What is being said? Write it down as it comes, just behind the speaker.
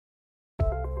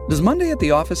Does Monday at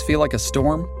the office feel like a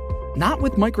storm? Not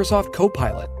with Microsoft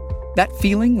Copilot. That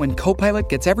feeling when Copilot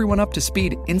gets everyone up to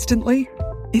speed instantly?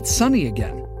 It's sunny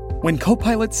again. When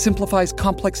Copilot simplifies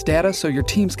complex data so your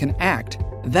teams can act,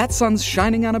 that sun's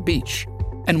shining on a beach.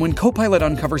 And when Copilot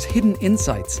uncovers hidden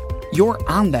insights, you're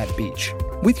on that beach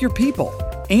with your people,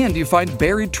 and you find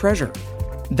buried treasure.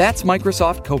 That's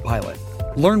Microsoft Copilot.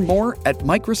 Learn more at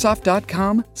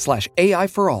Microsoft.com/AI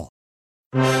for all.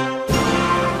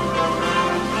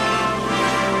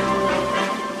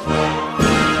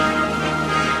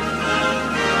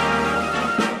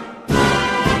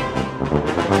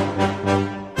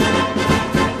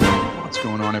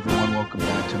 Everyone, welcome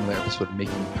back to another episode of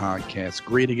Making Podcasts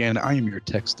Great Again. I am your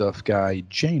tech stuff guy,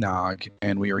 Jay Nog,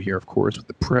 and we are here, of course, with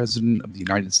the President of the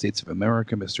United States of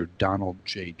America, Mr. Donald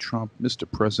J. Trump. Mr.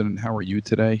 President, how are you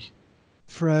today?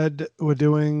 Fred, we're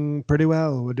doing pretty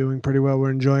well.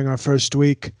 We're enjoying our first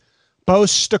week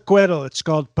post-acquittal. It's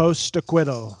called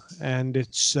post-acquittal, and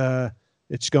it's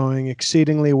going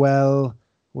exceedingly well.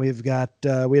 We had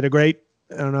a great,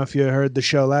 I don't know if you heard the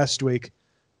show last week,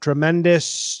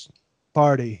 tremendous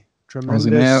party.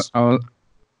 Tremendous. I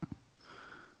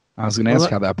was going to ask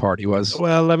how that party was.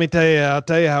 Well, let me tell you. I'll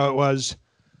tell you how it was.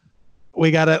 We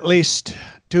got at least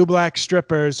 2 black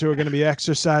strippers who are going to be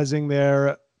exercising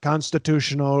their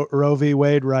constitutional Roe v.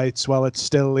 Wade rights while it's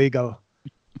still legal.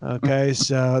 Okay,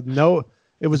 so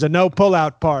it was a no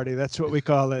pullout party. That's what we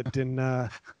call it.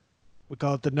 We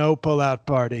call it the no pullout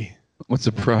party. What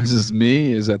surprises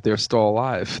me is that they're still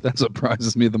alive. That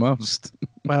surprises me the most.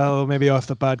 Well, maybe off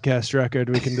the podcast record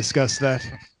we can discuss that.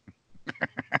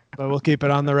 But we'll keep it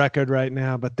on the record right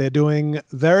now. But they're doing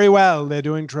very well. They're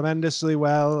doing tremendously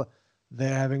well.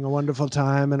 They're having a wonderful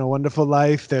time and a wonderful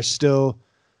life. They're still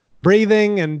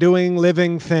breathing and doing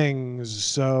living things.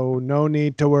 So no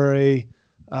need to worry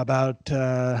about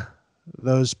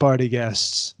those party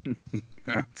guests.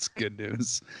 That's good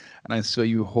news. And I saw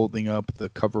you holding up the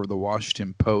cover of the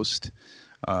Washington Post.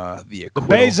 The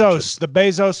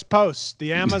Bezos Post,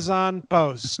 the Amazon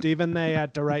Post. Even they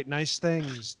had to write nice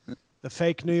things. The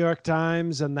fake New York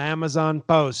Times and the Amazon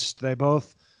Post. It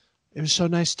was so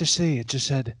nice to see. It just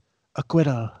said,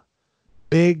 acquittal.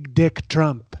 Big Dick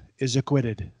Trump is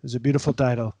acquitted. It was a beautiful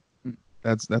title.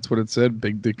 That's what it said,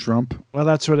 Big Dick Trump? Well,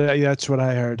 that's what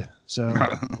I heard. So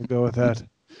we'll go with that.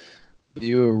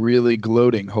 You were really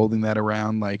gloating, holding that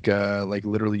around like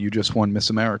literally you just won Miss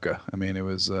America. I mean, it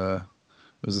was a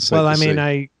sight well, I to mean,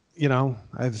 see.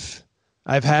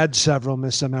 I've had several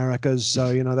Miss Americas,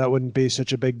 so that wouldn't be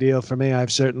such a big deal for me.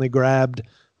 I've certainly grabbed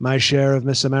my share of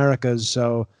Miss Americas.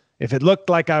 So if it looked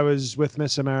like I was with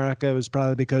Miss America, it was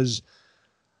probably because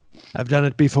I've done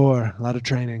it before. A lot of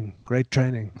training, great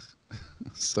training.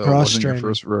 So it wasn't your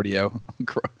first rodeo.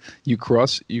 You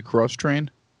cross trained?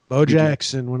 Bo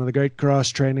Jackson, one of the great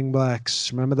cross-training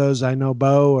blacks. Remember those? I know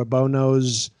Bo, or Bo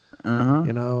knows.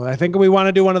 Uh-huh. I think we want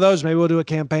to do one of those. Maybe we'll do a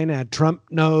campaign ad. Trump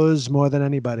knows more than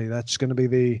anybody. That's going to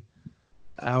be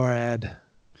our ad.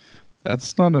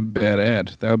 That's not a bad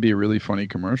ad. That would be a really funny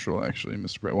commercial, actually,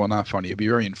 Mr. Brett. Well, not funny. It'd be a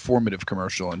very informative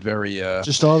commercial and very...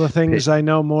 just all the things I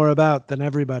know more about than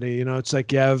everybody. It's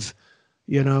like you have,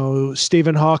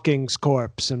 Stephen Hawking's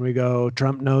corpse, and we go,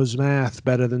 Trump knows math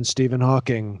better than Stephen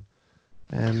Hawking.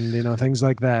 And, things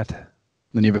like that.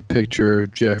 Then you have a picture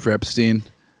of Jeffrey Epstein.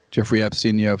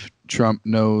 You have Trump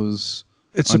knows.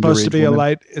 It's supposed to be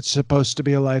It's supposed to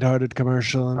be a lighthearted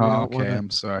commercial. And I'm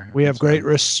sorry. We have great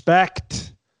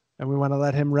respect, and we want to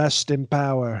let him rest in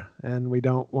power. And we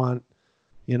don't want,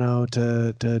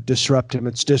 to disrupt him.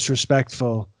 It's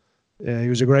disrespectful. He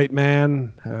was a great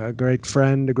man, a great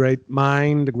friend, a great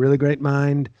mind, a really great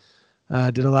mind.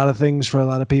 Did a lot of things for a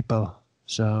lot of people.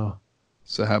 So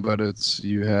how about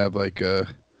you have like a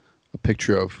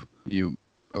picture of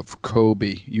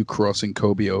Kobe, you crossing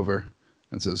Kobe over,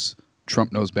 and it says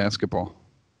Trump knows basketball.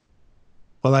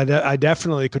 Well, I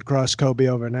definitely could cross Kobe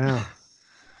over now.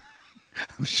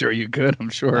 I'm sure you could. I'm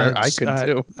sure I could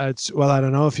too. Well, I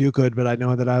don't know if you could, but I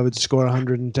know that I would score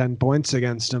 110 points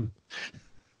against him.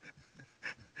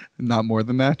 Not more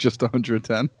than that, just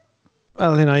 110.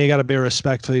 Well, you got to be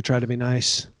respectful. You try to be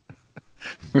nice.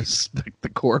 Respect the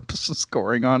corpse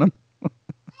scoring on him.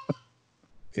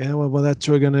 Yeah, well, that's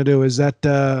what we're gonna do. Is that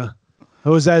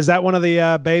who is that? Is that one of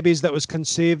the babies that was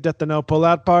conceived at the no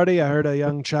pullout party? I heard a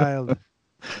young child.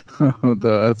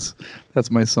 That's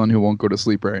my son who won't go to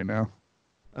sleep right now.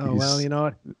 Oh, well, you know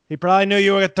what? He probably knew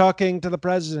you were talking to the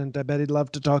president. I bet he'd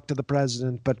love to talk to the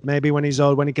president, but maybe when he's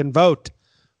old, when he can vote,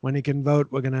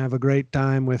 we're gonna have a great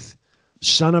time with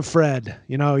son of Fred.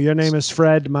 Your name is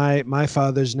Fred. My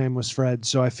father's name was Fred.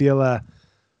 So I feel a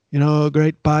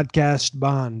great podcast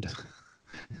bond.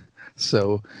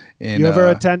 So, You ever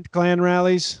attend Klan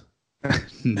rallies?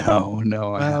 no, I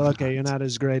Well, haven't. okay, you're not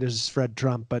as great as Fred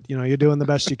Trump, but you're doing the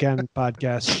best you can.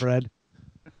 Podcast, Fred.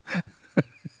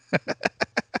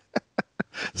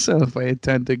 So if I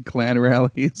attended Klan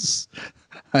rallies,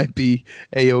 I'd be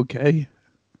A-okay,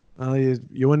 Well,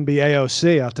 you wouldn't be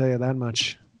AOC, I'll tell you that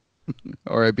much.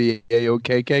 or I'd be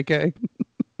A-OK-K-K.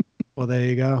 Well, there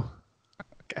you go.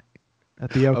 Okay.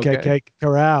 At the Okay. OKK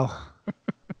Corral.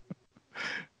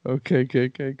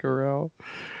 OKKK Corral.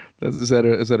 Is that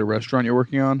a restaurant you're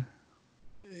working on?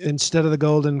 Instead of the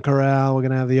Golden Corral, we're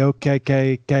going to have the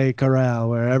OKKK Corral,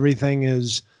 where everything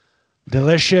is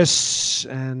delicious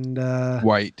and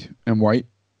White. a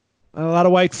lot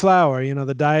of white flour.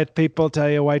 The diet people tell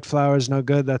you white flour is no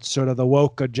good. That's sort of the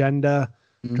woke agenda,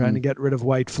 trying to get rid of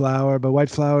white flour. But white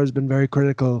flour has been very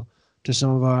critical to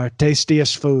some of our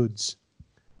tastiest foods.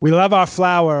 We love our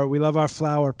flour. We love our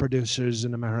flour producers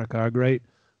in America, our great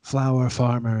flour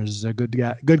farmers. They're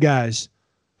good guys.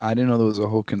 I didn't know there was a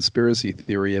whole conspiracy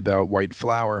theory about white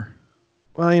flour.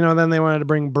 Well, then they wanted to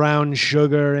bring brown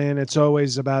sugar in. It's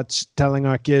always about telling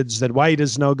our kids that white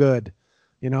is no good.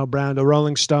 The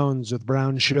Rolling Stones with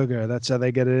brown sugar. That's how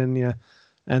they get it in you.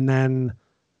 And then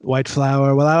white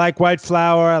flour. Well, I like white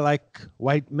flour. I like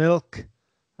white milk.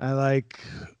 I like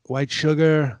white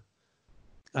sugar.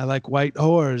 I like white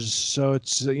whores. So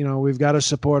it's, we've got to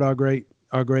support our great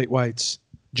whites.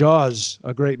 Jaws,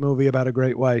 a great movie about a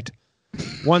great white.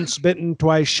 Once Bitten,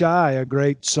 Twice Shy, a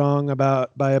great song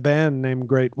by a band named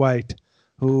Great White,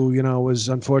 who, was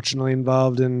unfortunately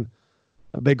involved in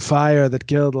a big fire that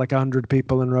killed like 100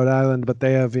 people in Rhode Island, but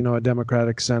they have, a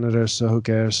Democratic senator, so who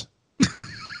cares?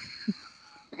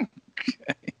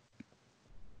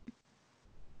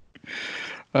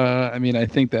 Okay. I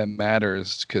think that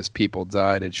matters because people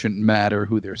died. It shouldn't matter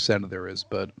who their senator is,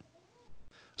 but...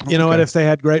 You know what? If they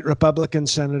had great Republican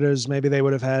senators, maybe they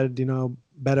would have had,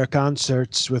 better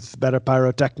concerts with better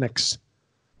pyrotechnics.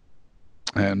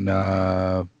 And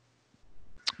better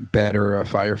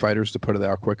firefighters to put it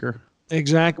out quicker.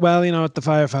 Exactly. Well, with the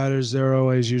firefighters, they're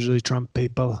always usually Trump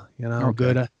people,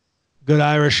 Okay. Good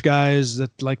Irish guys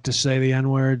that like to say the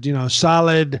N-word,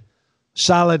 solid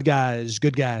guys,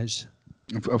 good guys.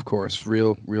 Of course,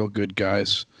 real good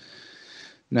guys.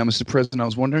 Now, Mr. President, I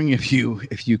was wondering if you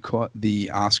caught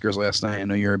the Oscars last night. I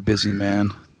know you're a busy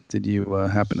man. Did you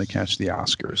happen to catch the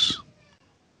Oscars?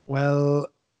 Well,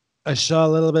 I saw a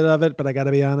little bit of it, but I got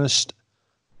to be honest,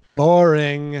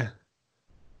 boring.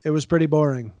 It was pretty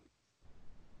boring.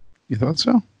 You thought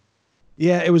so?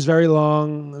 Yeah, it was very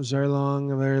long. It was very long,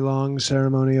 a very long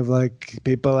ceremony of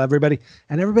people, everybody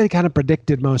kind of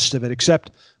predicted most of it,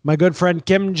 except my good friend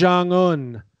Kim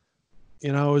Jong-un.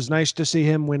 It was nice to see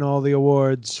him win all the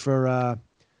awards for, I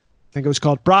think it was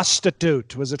called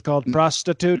Prostitute. Was it called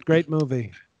Prostitute? Great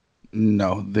movie.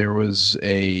 No, there was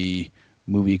a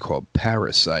movie called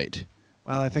Parasite.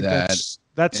 Well, I think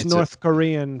that's North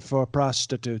Korean for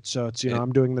prostitute. So it's,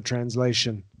 I'm doing the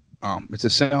translation. It's a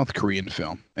South Korean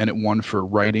film, and it won for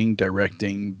writing,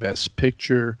 directing, best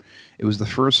picture. It was the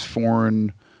first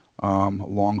foreign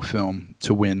long film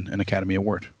to win an Academy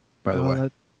Award, by the way.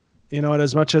 You know what?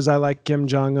 As much as I like Kim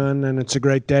Jong-un, and it's a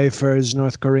great day for his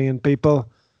North Korean people,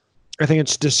 I think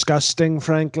it's disgusting,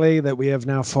 frankly, that we have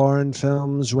now foreign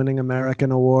films winning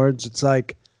American awards. It's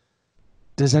like,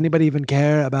 does anybody even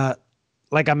care about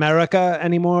America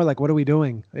anymore? What are we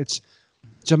doing? It's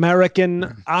American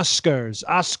Oscars.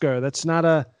 Oscar. That's not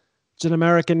it's an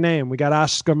American name. We got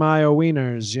Oscar Mayer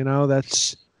Wieners.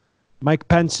 That's Mike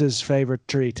Pence's favorite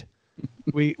treat.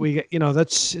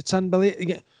 It's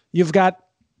unbelievable. You've got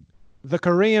the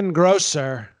Korean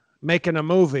grocer making a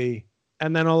movie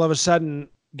and then all of a sudden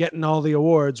getting all the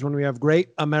awards when we have great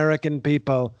American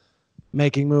people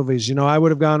making movies. I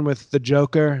would have gone with the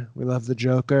Joker. We love the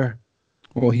Joker.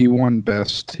 Well, he won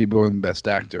best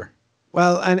actor.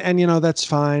 Well, and that's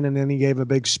fine. And then he gave a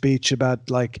big speech about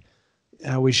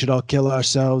we should all kill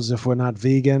ourselves if we're not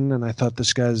vegan. And I thought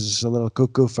this guy's a little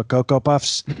cuckoo for Cocoa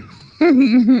Puffs.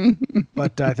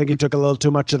 But I think he took a little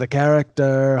too much of the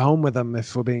character home with him,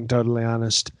 if we're being totally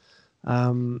honest.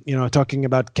 Talking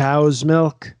about cow's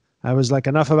milk, I was like,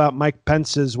 enough about Mike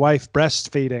Pence's wife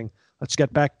breastfeeding. Let's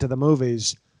get back to the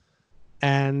movies.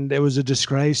 And it was a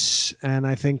disgrace. And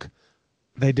I think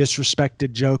they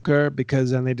disrespected Joker and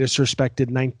they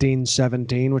disrespected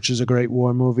 1917, which is a great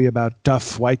war movie about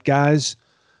tough white guys,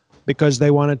 because they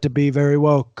wanted to be very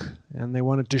woke and they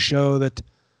wanted to show that,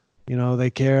 they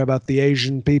care about the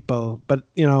Asian people. But,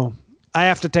 I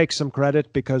have to take some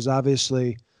credit because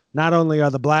obviously not only are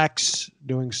the blacks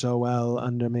doing so well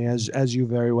under me, as you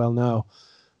very well know,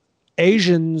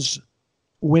 Asians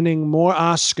winning more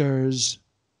Oscars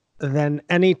than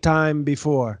any time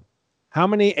before. How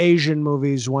many Asian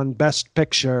movies won Best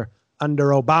Picture under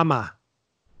Obama?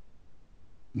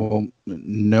 Well,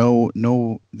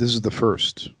 no. This is the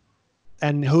first.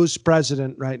 And who's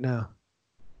president right now?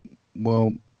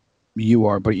 Well, you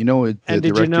are, but the And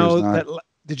director is not.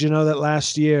 did you know that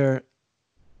last year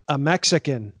a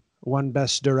Mexican won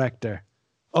Best Director,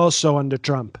 also under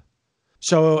Trump?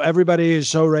 So everybody is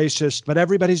so racist, but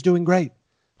everybody's doing great.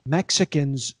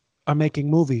 Mexicans are making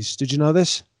movies. Did you know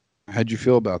this? How'd you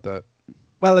feel about that?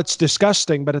 Well, it's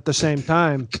disgusting, but at the same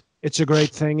time, it's a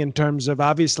great thing in terms of,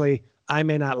 obviously, I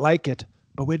may not like it,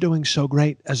 but we're doing so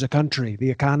great as a country.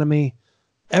 The economy,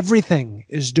 everything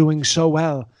is doing so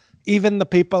well. Even the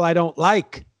people I don't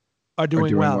like are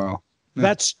doing well.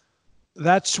 Yeah.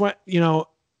 That's when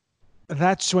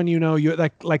you're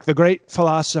like the great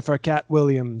philosopher Cat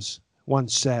Williams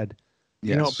once said.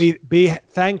 Yes. Be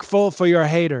thankful for your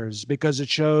haters because it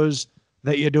shows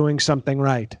that you're doing something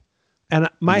right. And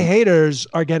my haters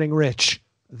are getting rich.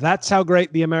 That's how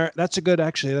great that's a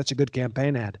good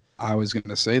campaign ad. I was going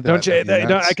to say that. Don't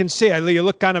you? I can see. You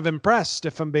look kind of impressed,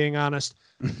 if I'm being honest.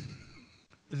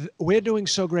 We're doing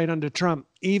so great under Trump.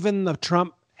 Even the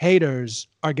Trump haters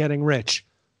are getting rich.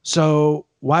 So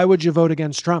why would you vote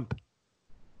against Trump?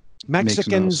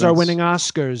 Mexicans are winning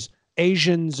Oscars.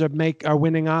 Asians are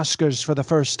winning Oscars for the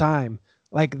first time.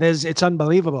 It's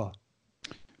unbelievable.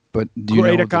 But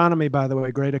great economy, by the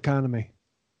way. Great economy.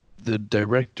 The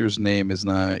director's name is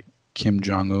not Kim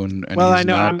Jong-un. And well, he's I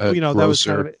know. Not that was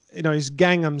kind of, he's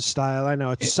Gangnam Style. I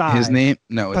know it's Psy. His name,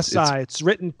 no, it's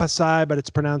written Psy, but it's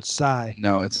pronounced Psy.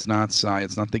 No, it's not Psy.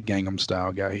 It's not the Gangnam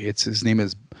Style guy. His name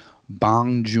is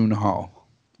Bong Joon-ho.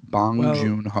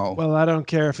 Joon-ho. Well, I don't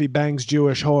care if he bangs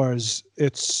Jewish whores.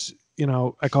 It's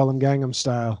I call him Gangnam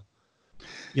Style.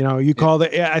 You call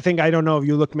I think, I don't know if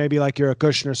you look maybe like you're a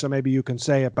Kushner, so maybe you can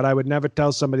say it, but I would never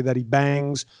tell somebody that he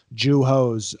bangs Jew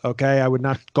hoes, okay? I would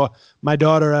not call my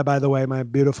daughter, by the way, my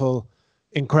beautiful,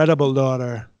 incredible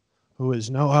daughter, who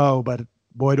is no hoe, but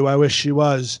boy, do I wish she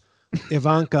was.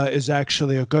 Ivanka is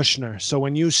actually a Kushner. So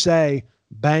when you say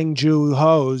bang Jew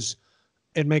hoes,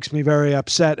 it makes me very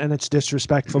upset, and it's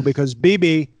disrespectful because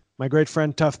BB, my great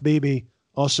friend Tough BB,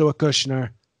 also a Kushner.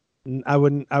 I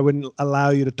wouldn't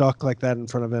allow you to talk like that in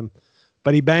front of him.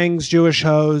 But he bangs Jewish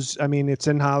hoes. I mean, it's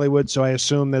in Hollywood, so I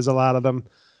assume there's a lot of them.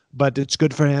 But it's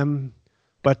good for him.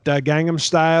 But Gangnam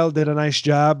Style did a nice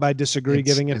job. I disagree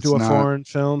giving it to a foreign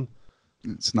film.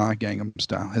 It's not Gangnam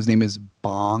Style. His name is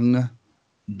Bong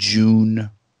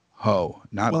Joon-ho,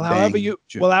 not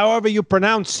however you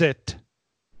pronounce it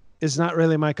is not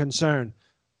really my concern.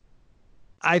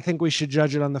 I think we should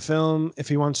judge it on the film. If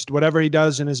he wants whatever he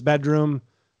does in his bedroom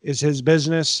is his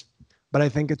business, but I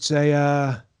think it's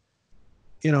a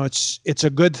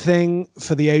good thing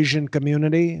for the Asian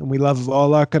community, and we love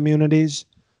all our communities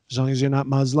as long as you're not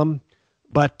Muslim.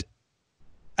 But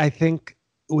I think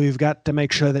we've got to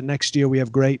make sure that next year we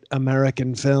have great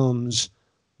American films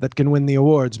that can win the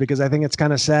awards, because I think it's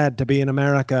kind of sad to be in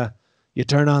America. You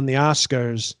turn on the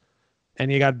Oscars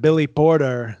and you got Billy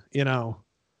Porter,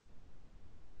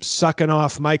 sucking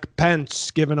off Mike Pence,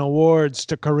 giving awards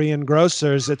to Korean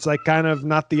grocers. It's like kind of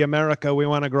not the America we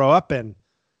want to grow up in.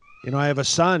 I have a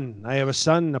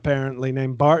son apparently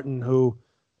named Barton, who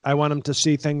I want him to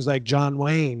see things like John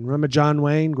Wayne. Remember John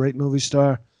Wayne, great movie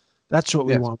star? That's what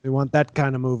we want. We want that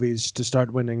kind of movies to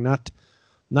start winning, not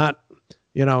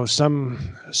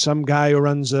some guy who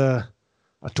runs a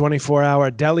 24-hour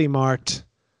deli mart,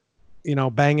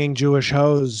 banging Jewish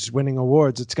hoes winning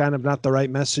awards. It's kind of not the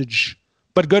right message.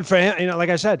 But good for him. Like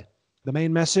I said, the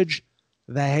main message,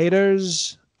 the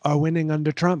haters are winning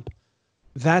under Trump.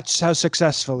 That's how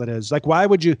successful it is. Like, why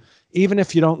would you, even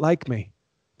if you don't like me,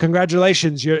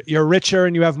 congratulations, you're richer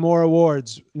and you have more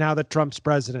awards now that Trump's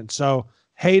president. So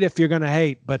hate if you're going to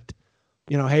hate, but,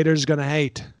 haters going to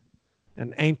hate,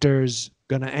 and ain'ters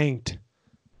going to ain't,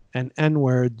 and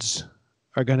N-words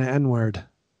are going to N-word.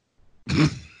 I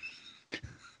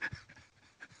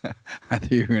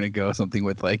thought you were going to go something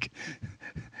with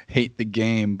hate the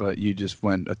game, but you just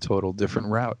went a total different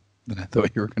route than I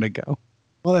thought you were going to go.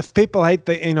 Well, if people hate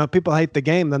the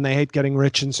game, then they hate getting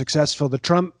rich and successful. The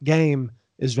Trump game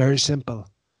is very simple.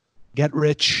 Get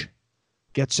rich,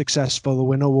 get successful,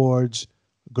 win awards,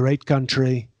 great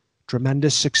country,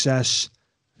 tremendous success,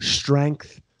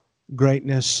 strength,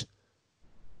 greatness,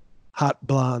 hot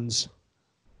blondes.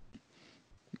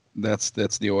 That's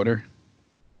the order.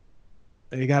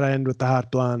 You got to end with the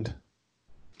hot blonde.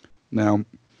 Now,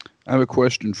 I have a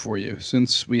question for you.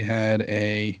 Since we had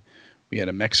a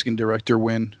Mexican director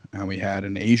win and we had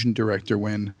an Asian director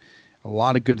win, a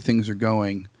lot of good things are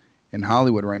going in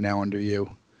Hollywood right now under you.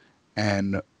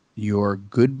 And your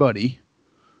good buddy,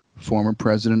 former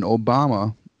President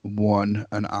Obama, won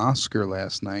an Oscar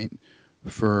last night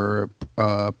for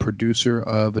producer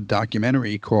of a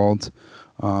documentary called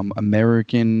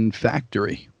American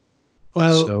Factory.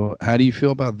 Well, so how do you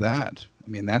feel about that? I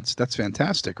mean, that's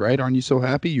fantastic, right? Aren't you so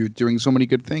happy? You're doing so many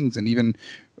good things, and even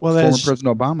former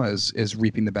President Obama is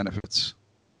reaping the benefits.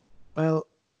 Well,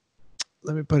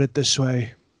 let me put it this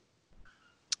way.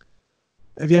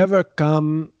 Have you ever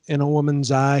come in a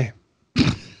woman's eye?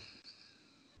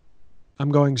 I'm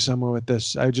going somewhere with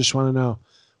this. I just want to know.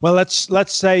 Well,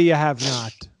 let's say you have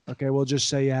not. Okay, we'll just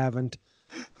say you haven't.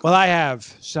 Well, I have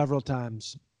several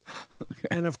times. Okay.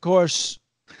 And of course,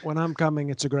 when I'm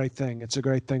coming, it's a great thing. It's a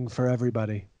great thing for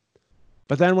everybody.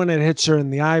 But then when it hits her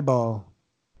in the eyeball,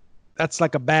 that's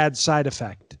like a bad side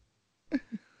effect.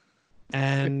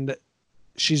 And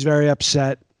she's very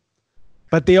upset.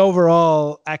 But the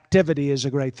overall activity is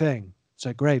a great thing. It's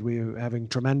like, great, we're having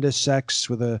tremendous sex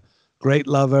with a great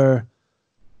lover.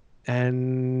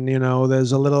 And, you know,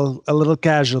 there's a little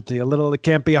casualty, it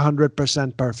can't be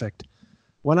 100% perfect.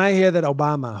 When I hear that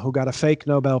Obama, who got a fake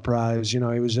Nobel Prize, you know,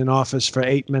 he was in office for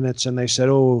 8 minutes and they said,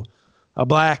 oh, a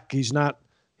black, he's not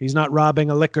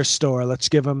robbing a liquor store. Let's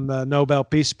give him the Nobel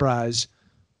Peace Prize.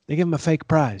 They give him a fake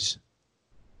prize.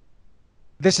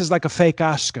 This is like a fake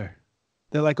Oscar.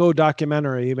 They're like, oh,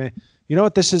 documentary. You know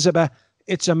what this is about?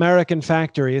 It's American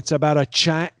Factory. It's about a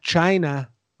China,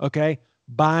 okay,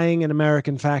 buying an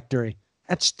American factory.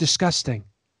 That's disgusting.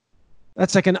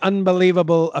 That's like an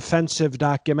unbelievable, offensive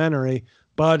documentary.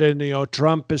 But, you know,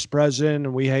 Trump is president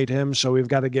and we hate him, so we've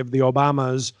got to give the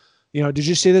Obamas. You know, did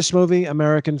you see this movie,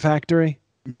 American Factory?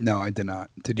 No, I did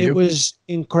not. Did you? It was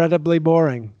incredibly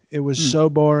boring. It was so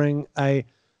boring. A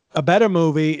better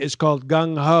movie is called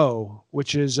Gung Ho,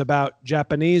 which is about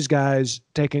Japanese guys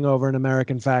taking over an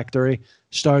American factory.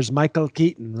 Stars Michael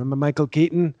Keaton. Remember Michael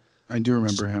Keaton? I do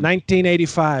remember him.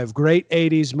 1985, great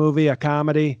 80s movie, a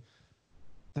comedy.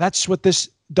 That's what the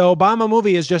Obama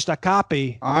movie is, just a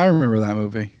copy. I remember that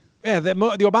movie. Yeah, the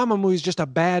Obama movie is just a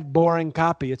bad, boring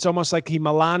copy. It's almost like he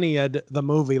Melania'd the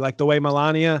movie, like the way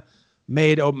Melania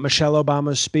made Michelle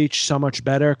Obama's speech so much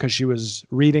better because she was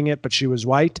reading it, but she was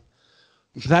white.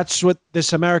 That's what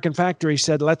this American Factory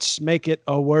said. Let's make it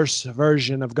a worse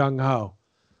version of Gung Ho.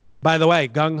 By the way,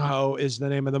 Gung Ho is the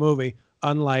name of the movie,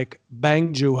 unlike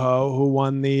Bang Jew Ho, who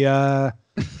won the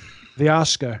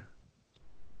Oscar.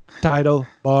 Title,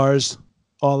 bars,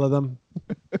 all of them.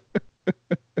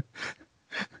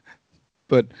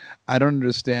 But I don't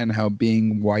understand how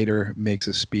being whiter makes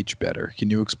a speech better. Can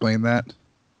you explain that?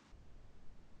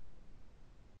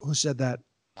 Who said that?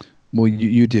 Well,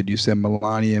 you did. You said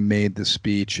Melania made the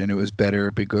speech and it was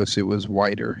better because it was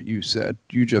whiter. You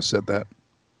just said that.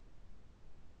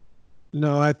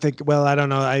 No, I think, well, I don't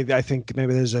know. I think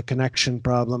maybe there's a connection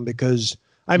problem because,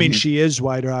 I mean, she is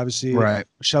whiter, obviously. Right.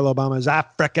 Michelle Obama is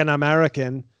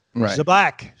African-American. Right. She's a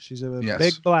black. She's a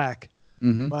big black.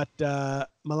 Mm-hmm. But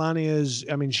Melania is,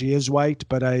 I mean, she is white,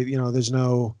 but there's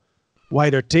no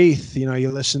whiter teeth. You know,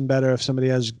 you listen better if somebody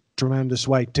has tremendous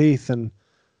white teeth, and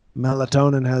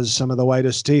melatonin has some of the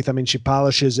whitest teeth. I mean, she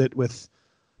polishes it with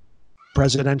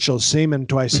presidential semen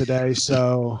twice a day.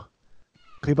 So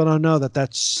people don't know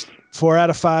that's 4 out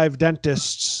of 5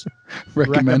 dentists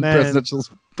recommend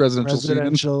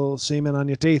presidential semen on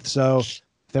your teeth. So if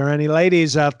there are any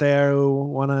ladies out there who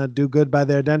want to do good by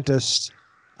their dentist,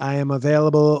 I am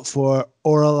available for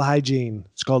oral hygiene.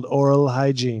 It's called oral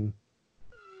hygiene.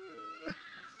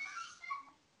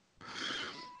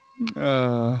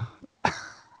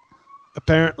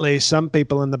 Apparently, some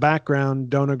people in the background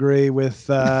don't agree with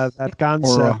that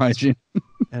concept. Oral hygiene.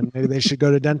 And maybe they should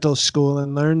go to dental school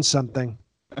and learn something.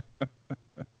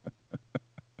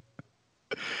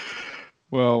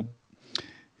 Well,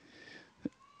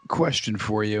 question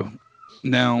for you.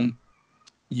 Now,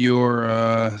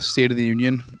 your State of the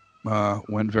Union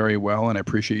went very well, and I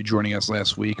appreciate you joining us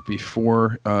last week.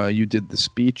 Before you did the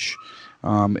speech,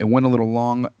 it went a little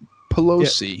long.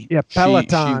 Pelosi. Yeah,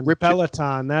 Peloton.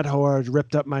 That whore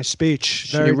ripped up my speech.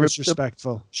 Very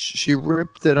disrespectful. She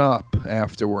ripped it up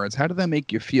afterwards. How did that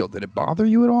make you feel? Did it bother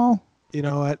you at all? You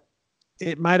know what?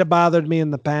 It might have bothered me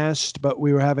in the past, but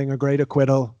we were having a great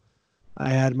acquittal. I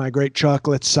had my great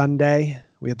chocolate sundae.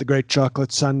 We had the great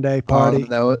chocolate sundae party.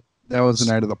 That was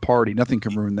the night of the party. Nothing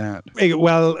can ruin that.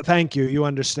 Well, thank you. You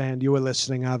understand. You were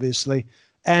listening, obviously.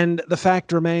 And the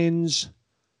fact remains,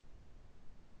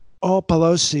 all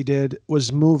Pelosi did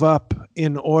was move up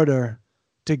in order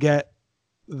to get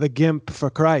the gimp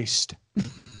for Christ,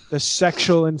 the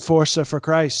sexual enforcer for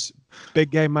Christ,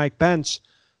 big gay Mike Pence.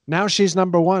 Now she's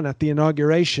number one at the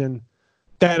inauguration.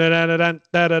 Dun-dun-dun-dun,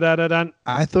 dun-dun-dun-dun.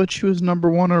 I thought she was number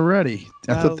one already.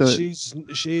 I Well, thought that. she's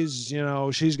she's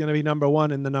going to be number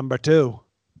one in the number two.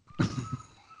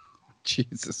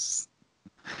 Jesus.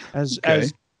 As Okay.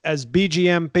 as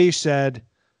BGMP said,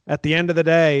 at the end of the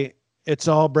day, it's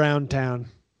all Brown Town.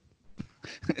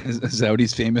 Is that what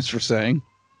he's famous for saying?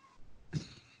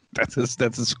 That's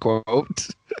his quote.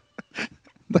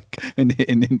 Like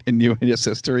in U.S.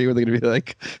 history, where they're gonna be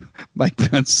like, Mike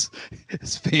Pence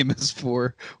is famous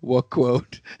for what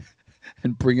quote,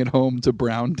 and bring it home to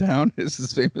Browntown is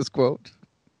his famous quote.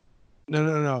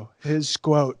 No. His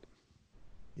quote.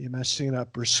 You're messing it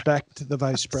up. Respect the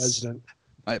vice president.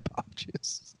 My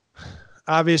apologies.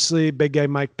 Obviously, Big Gay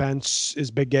Mike Pence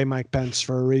is Big Gay Mike Pence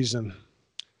for a reason.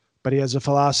 But he has a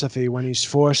philosophy when he's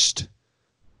forced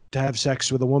to have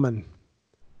sex with a woman.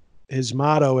 His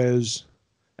motto is,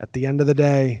 at the end of the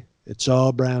day, it's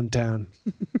all Brown Town.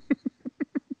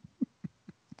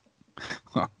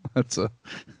 Well, it's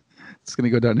going to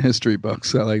go down in history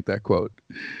books. I like that quote.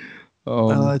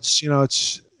 Well, it's.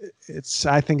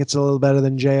 I think it's a little better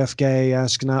than JFK.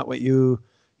 Ask not what your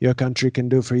country can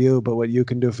do for you, but what you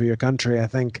can do for your country. I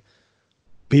think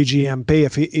BGMP,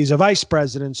 if he's a vice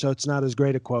president, so it's not as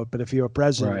great a quote. But if you're a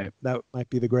president, Right. That might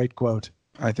be the great quote.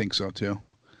 I think so too.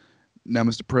 Now,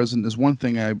 Mr. President, there's one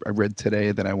thing I read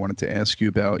today that I wanted to ask you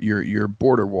about. Your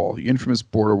border wall, your infamous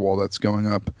border wall that's going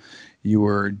up. You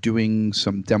were doing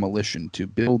some demolition to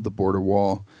build the border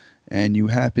wall, and you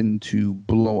happened to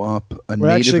blow up a We're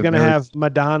Native actually going to Ameri- have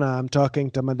Madonna. I'm talking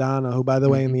to Madonna, who, by the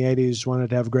way, in the 80s wanted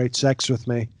to have great sex with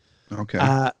me. Okay.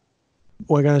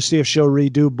 We're going to see if she'll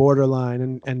redo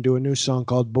Borderline and do a new song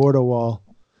called Border Wall.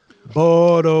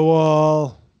 Border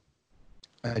Wall.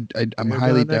 I'm We're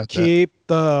highly gonna doubt that. keep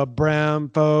the brown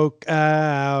folk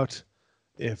out.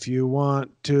 If you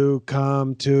want to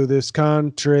come to this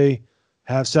country,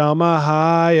 have Selma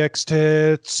Hayek's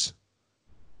tits.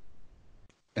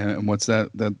 And what's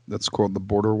that? That's called the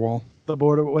border wall? The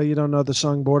border. Well, you don't know the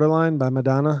song Borderline by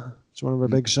Madonna? It's one of her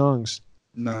big songs.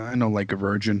 No, I know Like a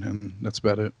Virgin, and that's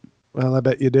about it. Well, I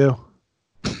bet you do.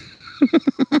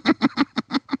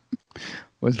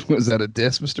 Was that a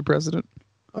diss, Mr. President?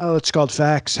 Well, it's called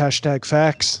Facts. Hashtag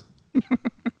Facts.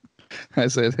 I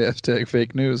said hashtag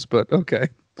fake news, but okay.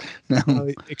 Now,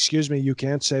 Excuse me, you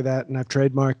can't say that, and I've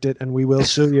trademarked it, and we will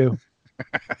sue you.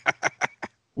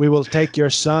 We will take your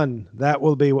son. That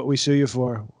will be what we sue you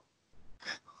for.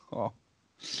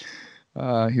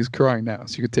 oh, he's crying now,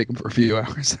 so you could take him for a few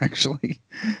hours, actually.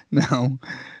 Now,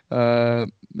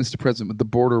 Mr. President, with the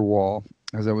border wall,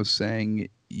 as I was saying,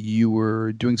 you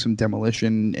were doing some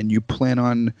demolition, and you plan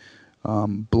on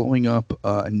blowing up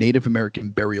a Native American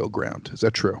burial ground. Is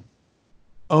that true?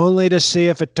 Only to see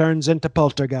if it turns into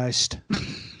poltergeist.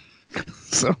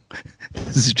 So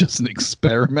this is just an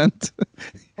experiment.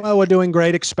 Well, we're doing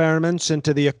great experiments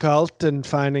into the occult and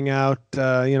finding out,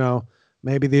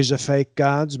 maybe these are fake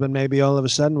gods, but maybe all of a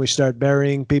sudden we start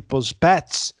burying people's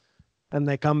pets and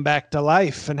they come back to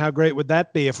life. And how great would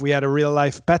that be if we had a real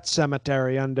life pet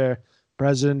cemetery under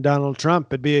President Donald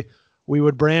Trump? We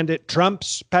would brand it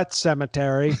Trump's Pet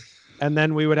Cemetery, and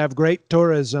then we would have great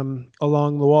tourism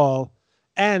along the wall.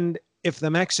 And if the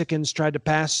Mexicans tried to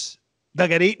pass, they'll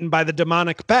get eaten by the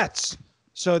demonic pets.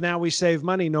 So now we save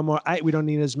money. No more. We don't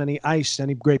need as many ICE,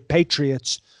 any great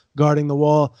patriots guarding the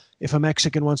wall. If a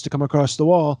Mexican wants to come across the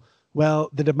wall, well,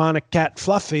 the demonic cat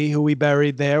Fluffy, who we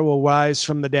buried there, will rise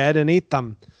from the dead and eat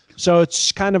them. So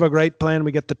it's kind of a great plan.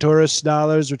 We get the tourist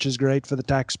dollars, which is great for the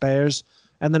taxpayers.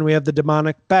 And then we have the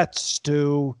demonic pets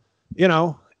to,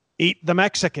 eat the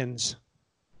Mexicans.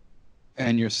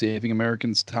 And you're saving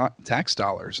Americans tax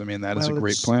dollars. I mean, that is a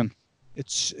great plan.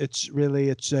 It's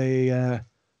a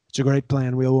great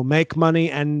plan. We will make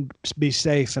money and be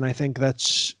safe. And I think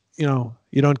that's, you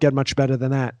don't get much better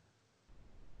than that.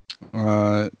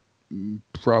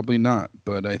 Probably not.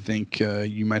 But I think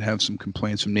you might have some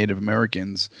complaints from Native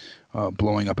Americans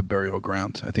blowing up a burial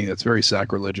ground. I think that's very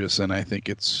sacrilegious, and I think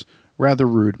it's rather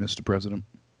rude, Mr. President.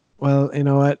 Well, you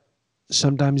know what?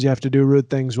 Sometimes you have to do rude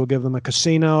things. We'll give them a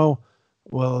casino.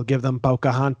 We'll give them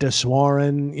Pocahontas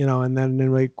Warren, and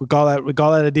then we call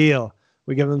that a deal.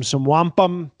 We give them some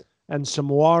wampum and some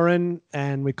Warren,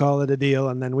 and we call it a deal.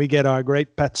 And then we get our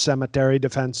great pet cemetery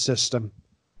defense system.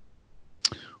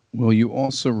 Well, you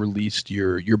also released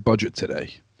your budget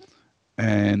today,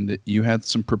 and you had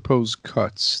some proposed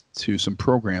cuts to some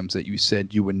programs that you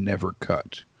said you would never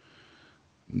cut.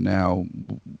 Now,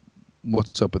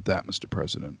 what's up with that, Mr.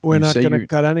 President? We're not going to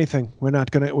cut anything. We're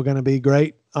going to be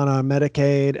great on our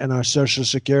Medicaid and our Social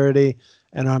Security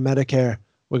and our Medicare.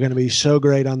 We're going to be so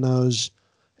great on those.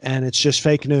 And it's just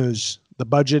fake news. The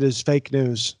budget is fake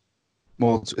news.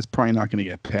 Well, it's probably not going to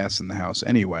get passed in the House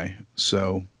anyway.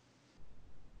 So,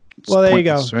 well, there you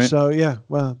go. Right? So yeah,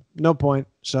 well, no point.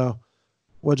 So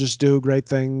we'll just do great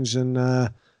things, and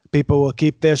people will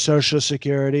keep their Social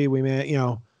Security. We may,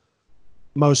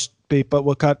 most people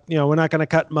will cut. We're not going to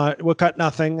cut much. We'll cut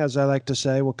nothing, as I like to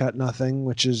say. We'll cut nothing,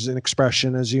 which is an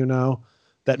expression, as you know,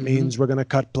 that means we're going to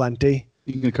cut plenty.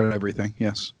 You can cut everything.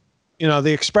 Yes.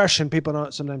 The expression people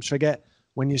don't sometimes forget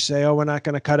when you say, "Oh, we're not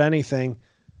going to cut anything."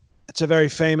 It's a very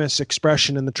famous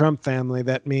expression in the Trump family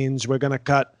that means we're going to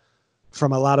cut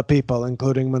from a lot of people,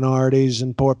 including minorities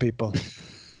and poor people.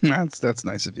 That's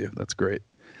nice of you. That's great.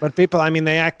 But people,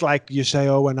 they act like you say,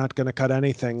 "Oh, we're not going to cut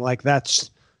anything." Like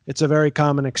it's a very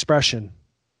common expression.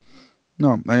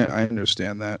 No, I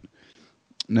understand that.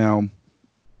 Now,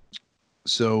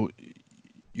 so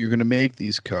you're going to make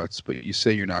these cuts, but you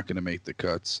say you're not going to make the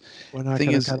cuts. We're not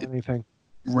going to cut anything.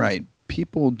 Right.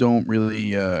 People don't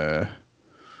really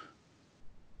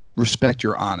respect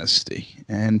your honesty,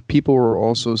 and people were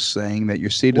also saying that your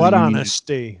State of the Union. What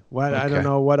honesty? What okay. I don't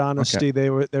know what honesty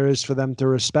there is for them to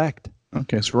respect.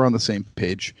 Okay, so we're on the same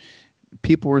page.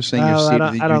 People were saying your State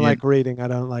of the Union. I don't like reading. I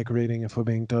don't like reading, if we're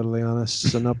being totally honest.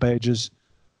 So no pages.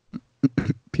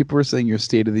 People were saying your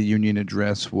State of the Union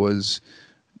address was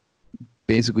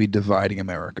basically dividing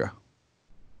America.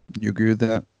 You agree with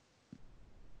that?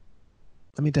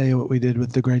 Let me tell you what we did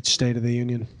with the great State of the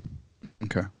Union.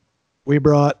 Okay.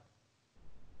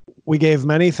 We gave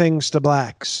many things to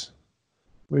blacks.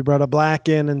 We brought a black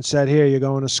in and said, "Here, you're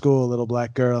going to school, little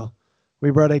black girl."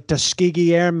 We brought a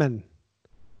Tuskegee Airman,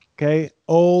 okay,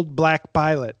 old black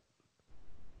pilot.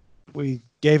 We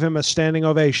gave him a standing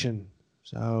ovation,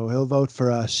 so he'll vote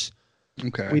for us.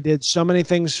 Okay. We did so many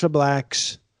things for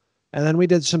blacks, and then we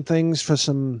did some things for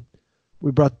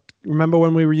remember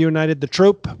when we reunited the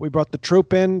troop? We brought the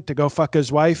troop in to go fuck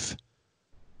his wife.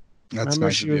 That's Remember,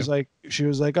 nice she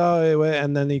was like, "Oh,"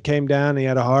 and then he came down. He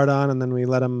had a heart on, and then we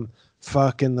let him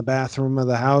fuck in the bathroom of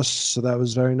the house. So that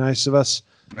was very nice of us.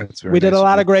 We did a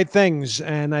lot of great things,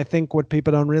 and I think what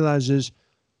people don't realize is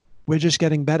we're just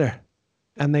getting better.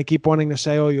 And they keep wanting to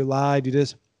say, "Oh, you lied, you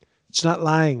did." It's not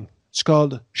lying. It's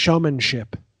called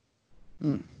showmanship,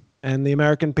 and the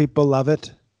American people love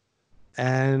it.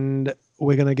 And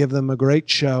we're going to give them a great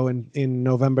show in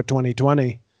November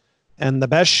 2020. And the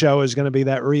best show is going to be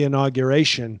that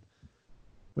re-inauguration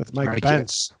with Mike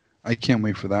Pence. I can't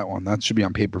wait for that one. That should be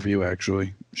on pay-per-view,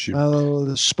 actually. Well,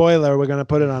 the spoiler, we're going to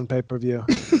put it on pay-per-view.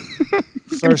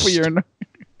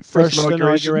 First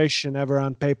inauguration ever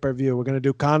on pay-per-view. We're going to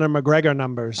do Conor McGregor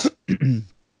numbers.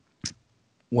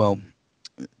 Well,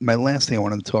 my last thing I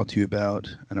wanted to talk to you about,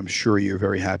 and I'm sure you're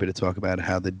very happy to talk about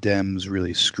how the Dems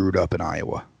really screwed up in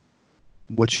Iowa.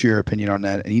 What's your opinion on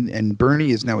that? And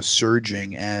Bernie is now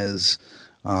surging as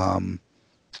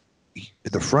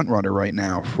the front runner right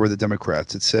now for the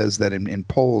Democrats. It says that in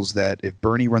polls that if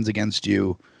Bernie runs against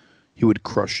you, he would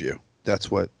crush you. That's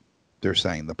what they're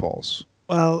saying, the polls.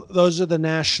 Well, those are the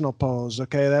national polls,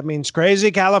 okay? That means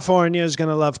crazy California is going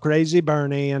to love crazy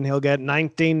Bernie, and he'll get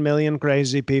 19 million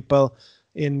crazy people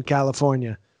in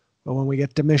California. But when we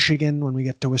get to Michigan, when we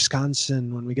get to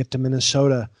Wisconsin, when we get to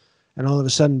Minnesota, and all of a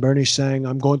sudden Bernie's saying,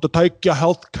 "I'm going to take your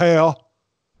health care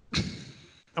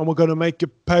and we're going to make you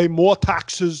pay more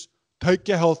taxes, take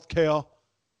your health care,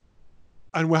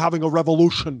 and we're having a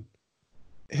revolution."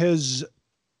 His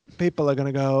people are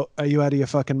going to go, "Are you out of your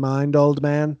fucking mind, old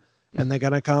man?" And they're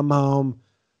going to come home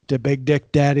to Big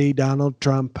Dick Daddy Donald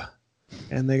Trump,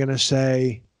 and they're going to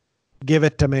say, "Give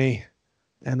it to me."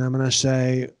 And I'm going to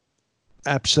say,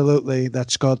 "Absolutely,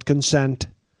 that's called consent."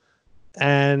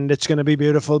 And it's going to be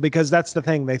beautiful because that's the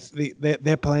thing.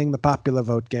 They're playing the popular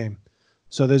vote game.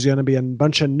 So there's going to be a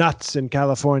bunch of nuts in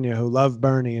California who love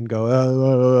Bernie and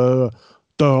go,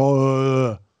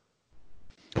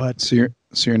 But so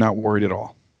you're not worried at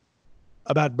all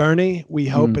about Bernie? We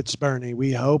hope it's Bernie.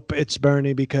 We hope it's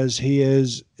Bernie because he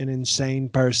is an insane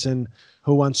person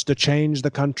who wants to change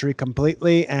the country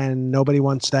completely, and nobody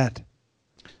wants that.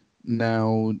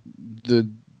 Now, the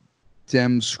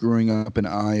Dems screwing up in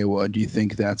Iowa, do you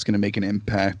think that's going to make an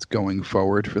impact going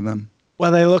forward for them?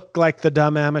 Well, they look like the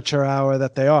dumb amateur hour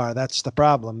that they are. That's the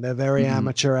problem. They're very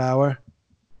amateur hour.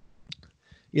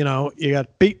 You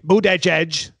got Pete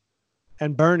Buttigieg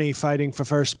and Bernie fighting for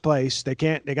first place. They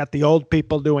got the old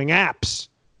people doing apps.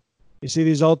 You see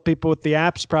these old people with the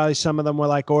apps? Probably some of them were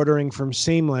like ordering from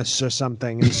Seamless or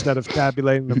something instead of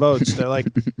tabulating the votes. They're like,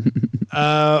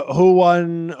 who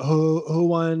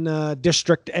won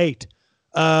District 8?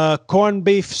 Corned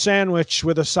beef sandwich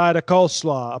with a side of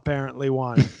coleslaw apparently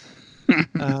won.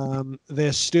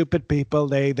 They're stupid people.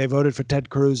 They voted for Ted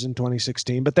Cruz in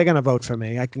 2016, but they're going to vote for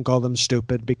me. I can call them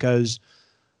stupid because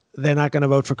they're not going to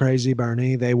vote for crazy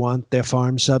Bernie. They want their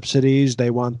farm subsidies. They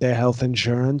want their health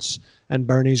insurance. And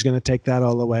Bernie's going to take that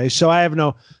all away. So I have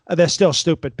no. They're still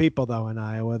stupid people though in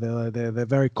Iowa. They're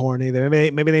very corny. Maybe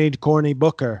they need Corny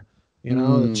Booker,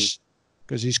 because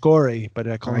he's Corey. But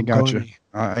I call him Corny.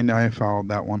 I followed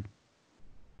that one.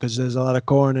 Because there's a lot of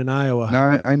corn in Iowa.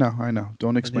 No, I know.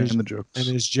 Don't explain the jokes. And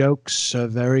his jokes are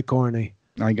very corny.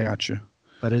 I got you.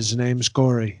 But his name's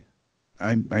Corey.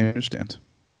 I understand.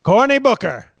 Corny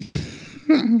Booker.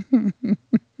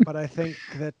 But I think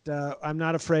that I'm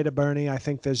not afraid of Bernie. I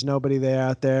think there's nobody there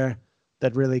out there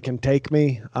that really can take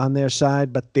me on their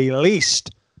side. But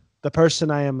the person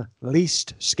I am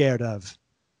least scared of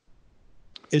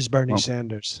is Bernie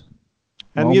Sanders.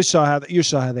 And you saw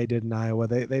how they did in Iowa.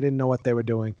 They didn't know what they were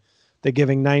doing. They're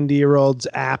giving 90-year-olds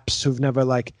apps who've never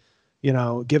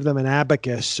give them an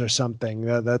abacus or something.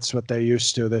 That's what they're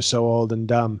used to. They're so old and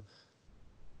dumb.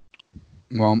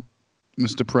 Well,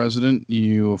 Mr. President,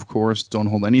 you of course don't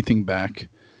hold anything back,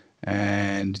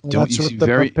 and that's what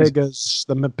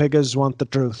the Mapigas want the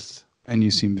truth. And you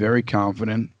seem very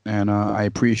confident, and I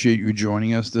appreciate you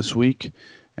joining us this week,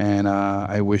 and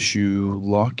I wish you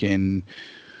luck in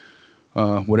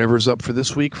whatever's up for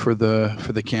this week for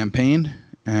the campaign,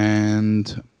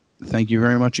 and thank you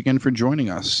very much again for joining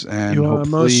us. And you are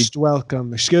most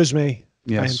welcome. Excuse me.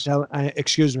 Yes.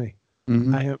 Excuse me.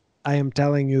 Mm-hmm. I am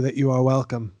telling you that you are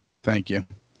welcome. Thank you.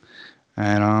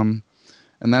 And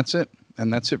that's it.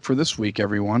 And that's it for this week,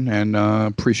 everyone. And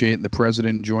appreciate the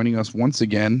president joining us once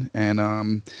again.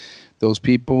 And those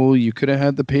people, you could have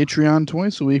had the Patreon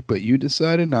twice a week, but you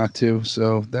decided not to.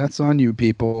 So that's on you,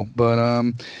 people.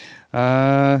 But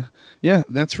yeah,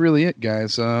 that's really it,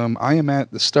 guys. I am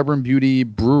at the Stubborn Beauty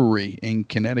Brewery in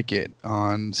Connecticut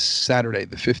on Saturday,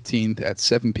 the 15th at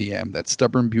 7 p.m. That's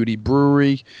Stubborn Beauty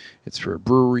Brewery. It's for a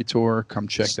brewery tour. Come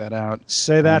check that out.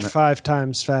 Say that 5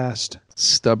 times fast.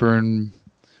 Stubborn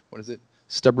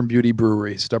Beauty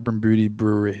Brewery. Stubborn Beauty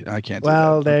Brewery. I can't.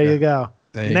 Well, there you go.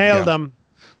 Nailed them.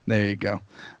 There you go.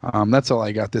 That's all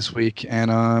I got this week.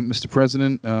 And Mr.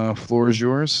 President, floor is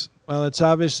yours. Well, it's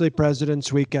obviously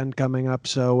President's Weekend coming up,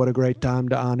 so what a great time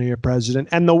to honor your president.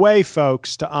 And the way,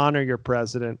 folks, to honor your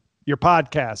president, your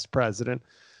podcast president,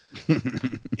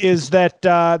 is that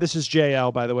this is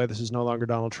JL, by the way. This is no longer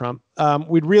Donald Trump.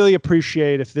 We'd really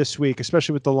appreciate if this week,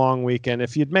 especially with the long weekend,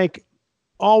 if you'd make,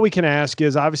 all we can ask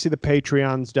is, obviously the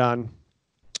Patreon's done.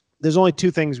 There's only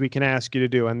 2 things we can ask you to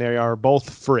do, and they are both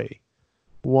free.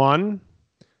 One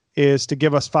is to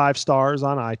give us 5 stars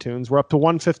on iTunes. We're up to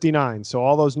 159. So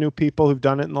all those new people who've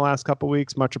done it in the last couple of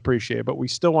weeks, much appreciated. But we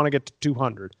still want to get to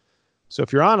 200. So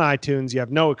if you're on iTunes, you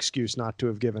have no excuse not to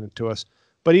have given it to us.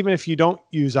 But even if you don't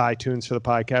use iTunes for the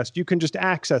podcast, you can just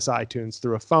access iTunes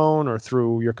through a phone or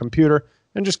through your computer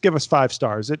and just give us 5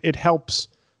 stars. It helps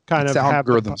kind of have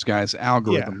algorithms, guys.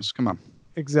 Algorithms. Yeah, come on.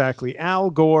 Exactly.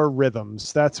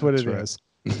 Algorithms. That's what it is.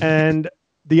 And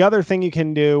the other thing you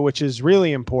can do, which is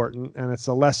really important, and it's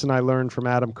a lesson I learned from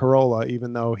Adam Carolla,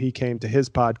 even though he came to his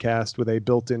podcast with a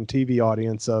built-in TV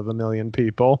audience of 1 million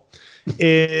people,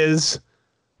 is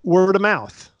word of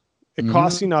mouth. It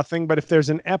costs you nothing, but if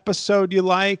there's an episode you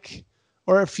like,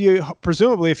 or if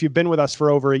you've been with us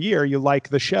for over a year, you like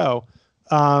the show,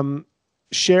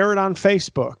 share it on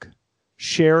Facebook,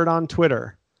 share it on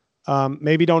Twitter.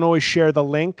 Maybe don't always share the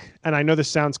link. And I know this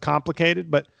sounds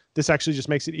complicated, but this actually just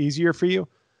makes it easier for you.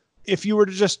 If you were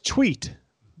to just tweet,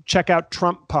 check out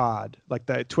Trump Pod, like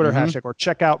the Twitter hashtag, or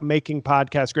check out Making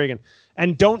Podcast Great Again,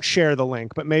 and don't share the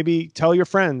link, but maybe tell your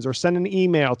friends or send an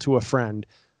email to a friend.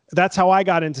 That's how I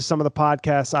got into some of the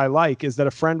podcasts I like, is that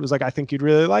a friend was like, I think you'd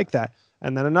really like that.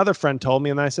 And then another friend told me,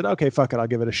 and I said, okay, fuck it, I'll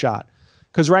give it a shot.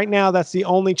 Because right now, that's the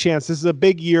only chance. This is a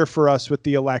big year for us with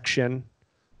the election.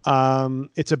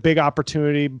 It's a big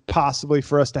opportunity possibly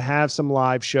for us to have some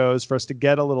live shows, for us to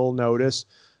get a little notice.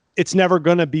 It's never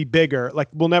going to be bigger. Like,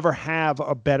 we'll never have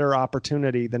a better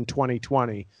opportunity than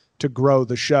 2020 to grow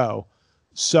the show.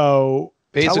 So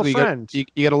basically, tell a friend. You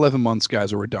get 11 months,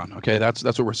 guys, or we're done. Okay, that's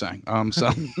what we're saying.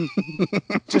 So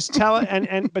just tell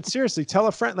it, but seriously, tell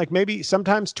a friend. Like, maybe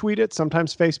sometimes tweet it,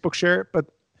 sometimes Facebook share it, but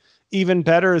even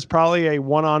better is probably a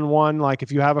one-on-one. Like,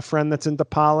 if you have a friend that's into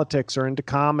politics or into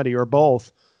comedy or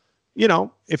both, you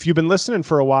know, if you've been listening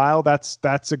for a while, that's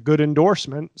a good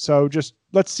endorsement. So just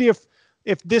let's see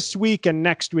if this week and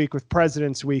next week with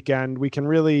President's Weekend, we can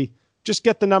really just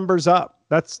get the numbers up.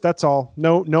 That's all.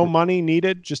 No money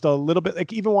needed. Just a little bit,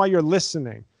 like, even while you're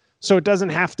listening. So it doesn't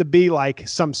have to be like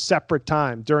some separate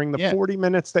time during the 40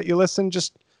 minutes that you listen.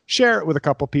 Just share it with a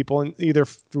couple people, and either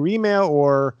through email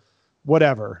or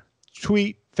whatever,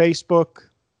 tweet, Facebook,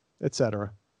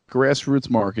 etc. Grassroots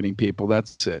marketing, people.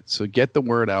 That's it. So get the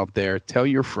word out there. Tell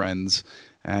your friends.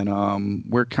 And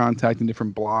we're contacting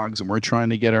different blogs, and we're trying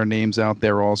to get our names out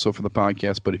there also for the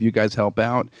podcast. But if you guys help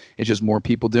out, it's just more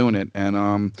people doing it.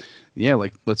 And yeah,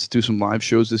 like let's do some live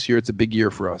shows this year. It's a big year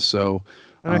for us. So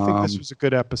and I think this was a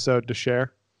good episode to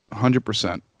share.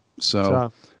 100%.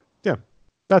 So yeah,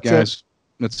 that's guys, it.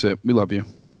 That's it. We love you.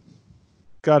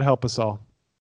 God help us all.